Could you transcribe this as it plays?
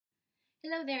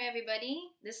Hello there,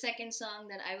 everybody. The second song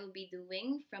that I will be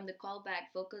doing from the callback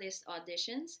vocalist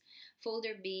auditions,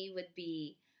 folder B, would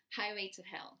be Highway to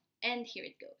Hell. And here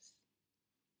it goes.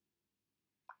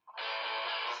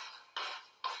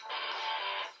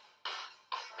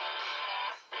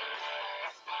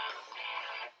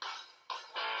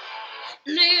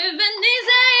 Living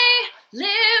easy,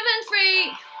 living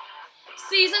free,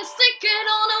 seasons ticking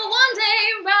on a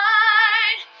one-day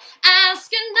ride,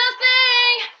 asking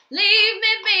nothing, leave me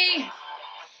be,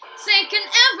 taking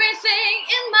everything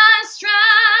in my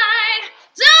stride.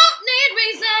 Don't need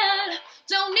reason,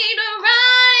 don't need a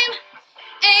rhyme,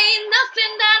 ain't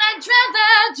nothing that I'd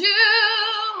rather do.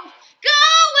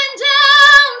 Going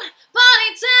down,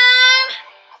 party time,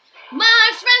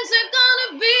 my friends are gonna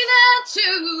be there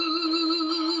too.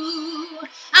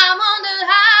 I'm on the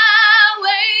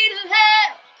highway to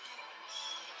hell,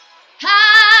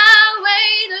 highway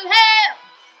to hell.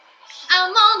 I'm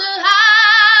on the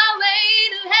highway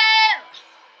to hell,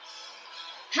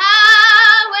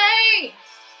 highway,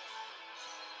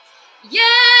 yeah,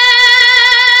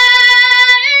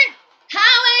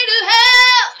 highway to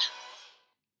hell.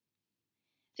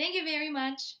 Thank you very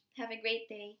much. Have a great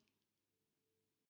day.